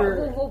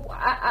fear.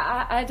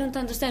 I don't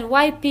understand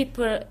why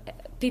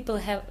people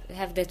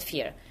have that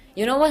fear.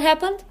 You know what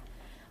happened?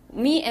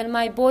 me and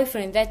my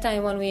boyfriend, that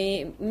time when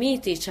we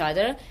meet each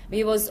other,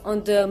 we was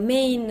on the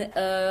main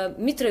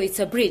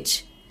Mitrovica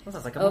bridge. Well,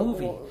 that's like a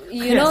movie.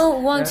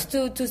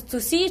 To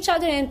see each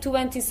other and to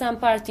went in some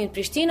party in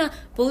Pristina.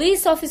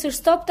 Police officer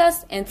stopped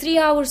us, and 3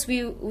 hours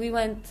we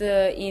went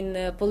in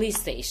a police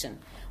station.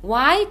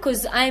 Why?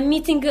 Because I'm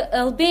meeting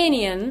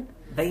Albanian.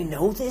 They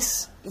know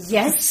this?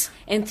 Yes.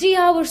 And 3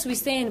 hours we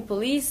stay in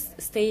police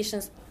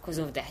stations because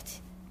of that.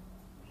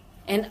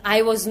 And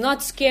I was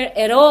not scared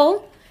at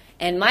all.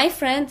 And my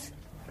friends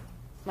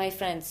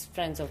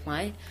of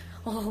mine,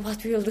 oh,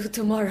 what we will do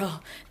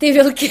tomorrow? They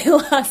will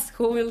kill us.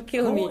 Who will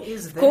kill me? Who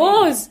is they?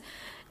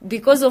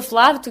 Because of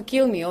love to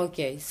kill me.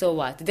 Okay, so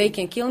what? They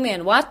can kill me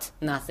and what?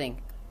 Nothing.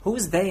 Who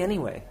is they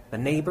anyway? The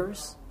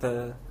neighbors?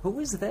 Who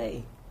is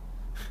they?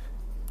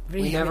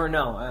 Really? We never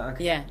know.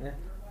 Okay. Yeah.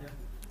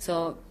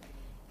 So,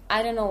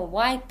 I don't know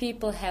why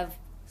people have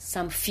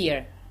some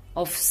fear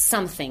of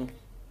something.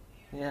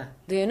 Yeah.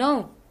 Do you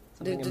know?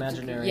 Something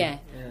imaginary. Yeah.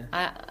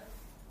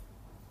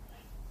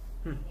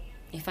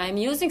 If I'm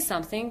using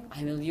something,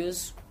 I will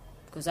use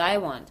because I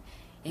want.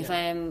 If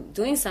I am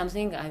doing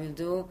something, I will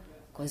do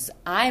because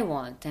I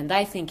want and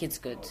I think it's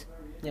good.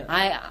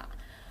 Yeah.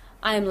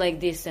 I'm like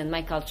this, and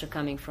my culture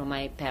coming from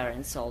my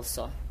parents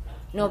also.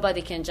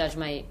 Nobody can judge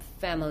my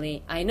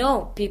family. I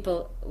know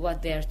people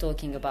what they are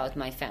talking about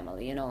my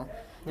family. You know,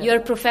 you're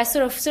a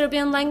professor of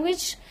Serbian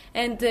language,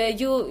 and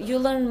you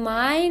learn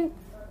my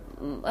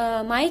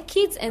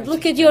kids, and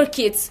look at your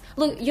kids.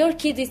 Look, your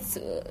kid is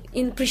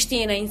in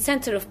Pristina, in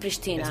center of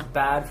Pristina. It's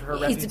bad for her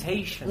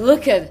reputation.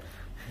 Look at,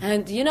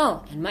 and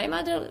and my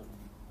mother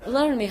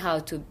learned me how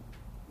to,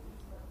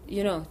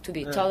 to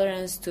be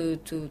tolerant,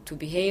 to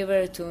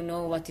behavior, to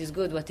know what is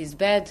good, what is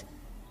bad.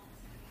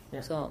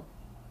 Yeah. So,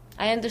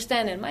 I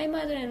understand, and my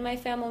mother and my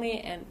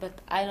family, but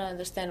I don't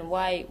understand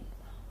why,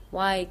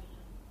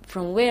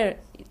 from where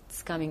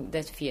it's coming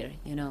that fear,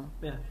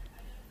 Yeah,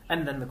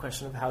 and then the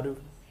question of how to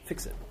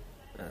fix it.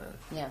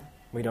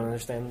 We don't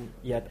understand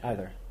yet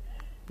either.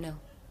 No.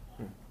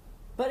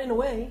 But in a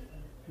way,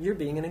 you're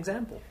being an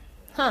example.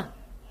 Huh.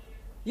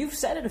 You've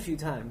said it a few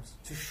times,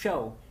 to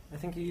show. I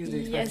think you used the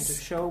expression Yes. to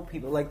show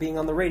people, like being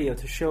on the radio,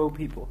 to show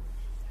people.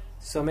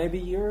 So maybe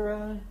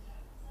you're...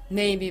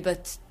 Maybe,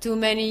 but too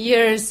many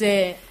years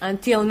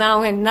until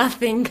now and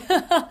nothing.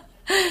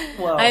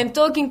 Well, I'm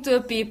talking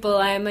to people,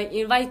 I'm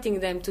inviting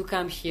them to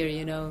come here,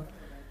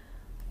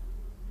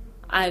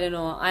 I don't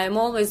know, I'm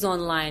always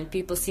online,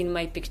 people see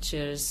my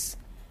pictures,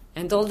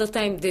 and all the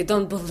time they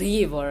don't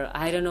believe, or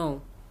I don't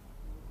know.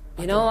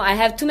 I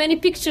have too many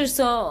pictures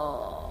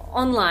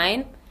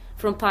online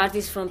from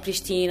parties from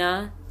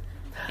Pristina,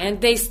 and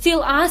they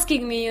still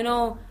asking me,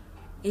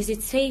 is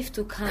it safe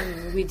to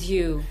come with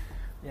you?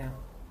 Yeah.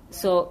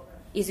 So,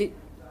 is it,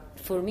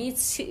 for me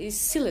it's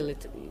silly,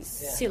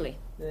 silly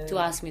to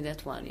ask me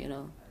that one,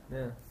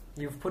 Yeah.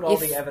 You've put all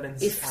the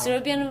evidence If out.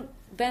 Serbian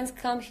bands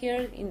come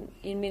here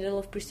in middle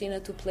of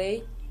Pristina to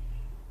play,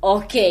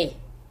 okay.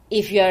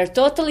 If you are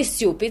totally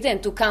stupid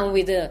and to come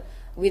with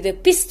the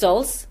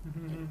pistols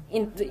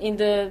in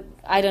the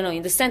I don't know,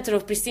 in the center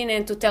of Pristina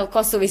and to tell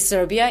Kosovo is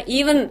Serbia,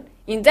 even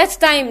in that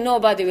time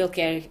nobody will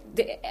care.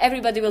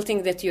 Everybody will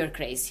think that you are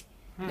crazy.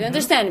 Do you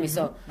understand me?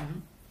 So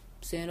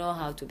you know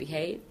how to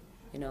behave,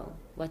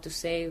 what to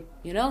say,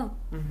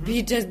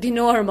 be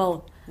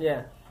normal.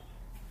 Yeah.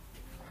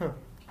 Huh.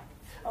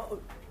 Oh,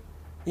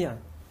 yeah.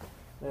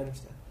 I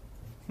understand.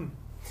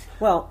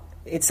 Well,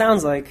 it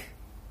sounds like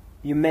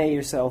you may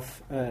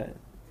yourself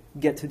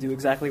get to do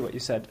exactly what you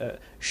said,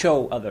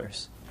 show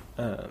others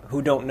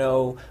who don't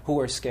know, who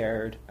are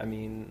scared. I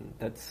mean,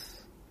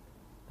 that's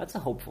a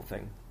hopeful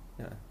thing.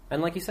 Yeah.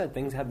 And like you said,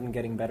 things have been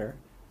getting better,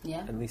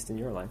 at least in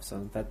your life,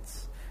 so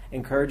that's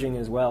encouraging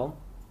as well.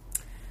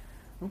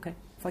 Okay.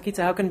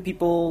 Flakita, how can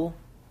people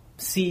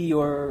see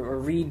or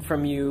read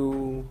from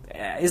you?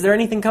 Is there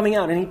anything coming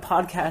out? Any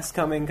podcasts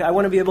coming? I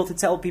want to be able to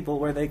tell people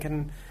where they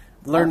can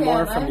learn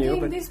more from you. I'm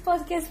doing this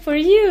podcast for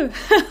you.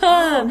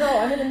 Oh, no,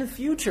 I mean in the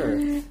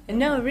future.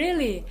 No,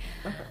 really.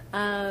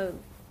 I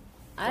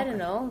don't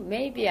know.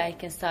 Maybe I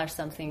can start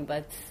something,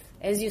 but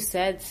as you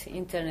said,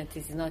 internet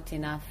is not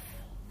enough.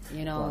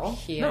 Well,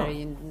 here. No,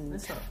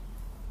 it's not.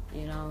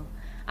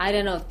 I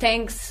don't know.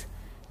 Thanks,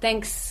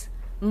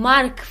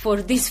 Mark,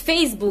 for this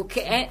Facebook.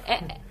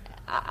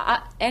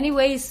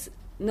 Anyways,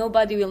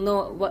 nobody will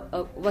know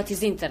what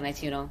is internet.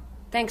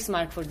 Thanks,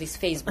 Mark, for this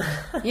Facebook.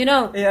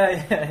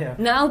 Yeah.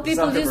 Now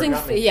people Zuckerberg, using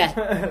not me.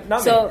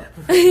 Not so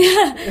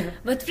me.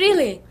 but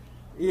really,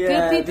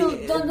 people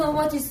don't know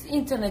what is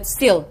internet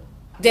still.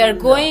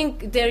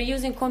 They're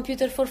using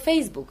computer for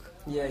Facebook.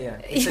 Yeah.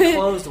 It's a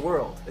closed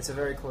world. It's a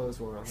very closed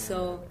world.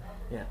 So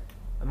yeah,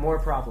 more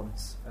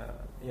problems.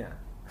 Yeah.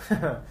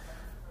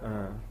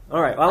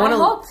 All right.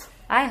 Well,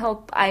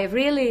 I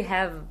really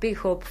have big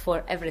hope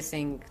for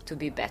everything to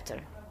be better,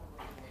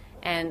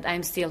 and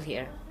I'm still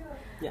here.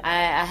 Yeah.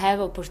 I have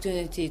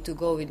opportunity to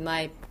go with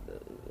my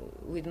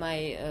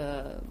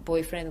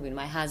boyfriend, with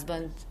my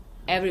husband,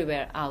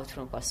 everywhere out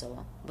from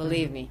Kosovo.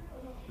 Believe me.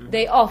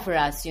 They offer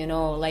us,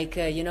 like,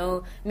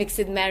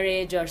 mixed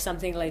marriage or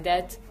something like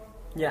that.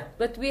 Yeah.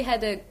 But we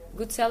had a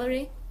good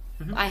salary.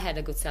 Mhm. I had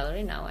a good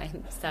salary. Now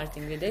I'm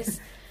starting with this.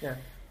 Yeah.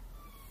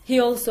 He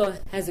also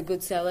has a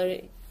good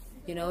salary,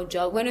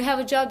 job. When you have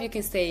a job, you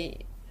can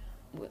stay.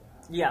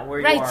 Yeah,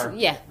 where Right, you are.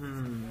 yeah.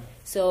 Mm.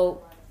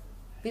 So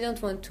we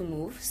don't want to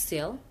move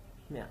still.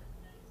 Yeah.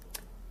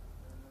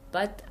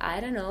 But I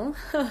don't know.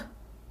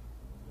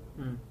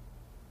 Mm.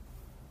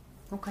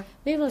 Okay.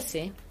 We will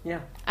see.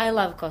 Yeah. I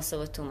love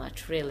Kosovo too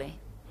much, really.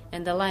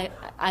 And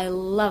I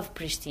love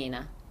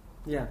Pristina.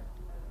 Yeah.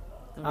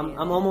 Really.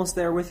 I'm almost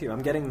there with you.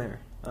 I'm getting there.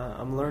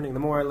 I'm learning. The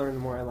more I learn, the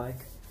more I like.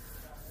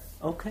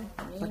 Okay.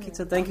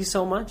 Lakica, thank you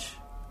so much.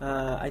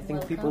 I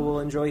think people Welcome. will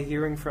enjoy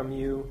hearing from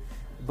you,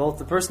 both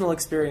the personal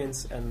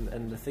experience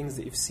and the things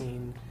that you've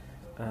seen.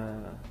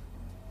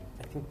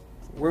 I think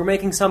we're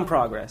making some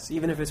progress,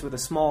 even if it's with a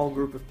small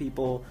group of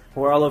people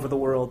who are all over the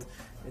world.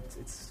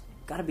 It's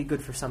got to be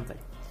good for something.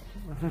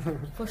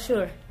 For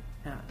sure.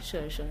 Yeah.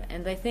 Sure.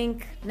 And I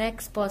think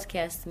next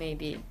podcast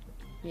maybe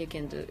you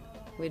can do it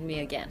with me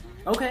again.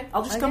 Okay,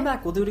 I'll just come Okay.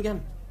 back. We'll do it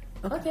again.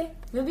 Okay,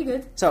 will be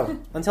good. So,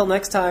 until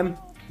next time,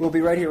 we'll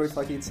be right here with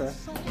Lakica.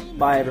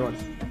 Bye, everyone.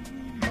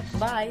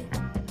 Bye.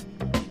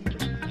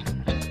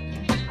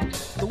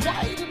 The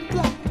white and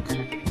black,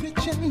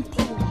 rich and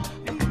poor,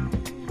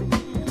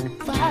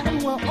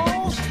 find we're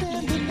all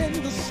standing in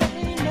the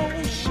same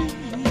old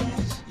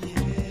shoes.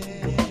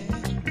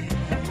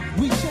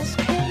 We just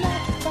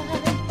cannot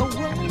find a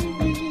way.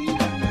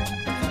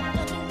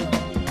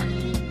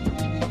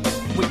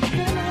 We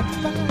cannot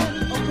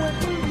find a way.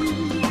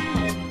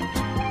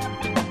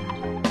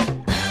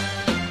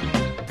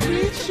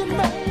 Preacher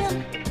man,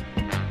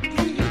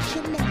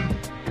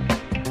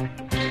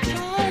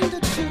 trying to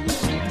do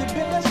the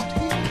best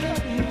he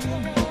can.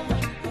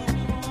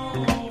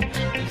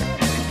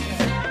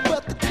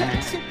 But the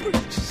taxi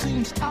preacher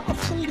seems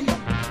obsolete,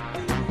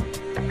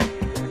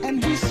 and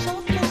we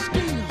suffer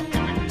still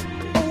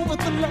over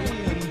the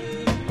land.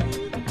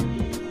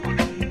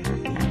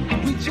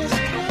 We just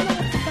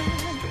cannot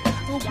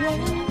find a way.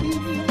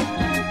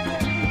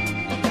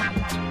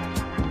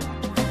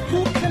 Who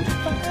can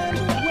find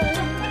a way?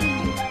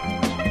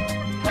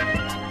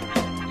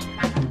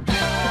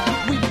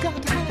 We got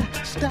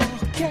high-style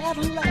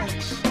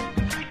Cadillacs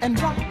and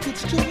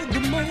rockets to the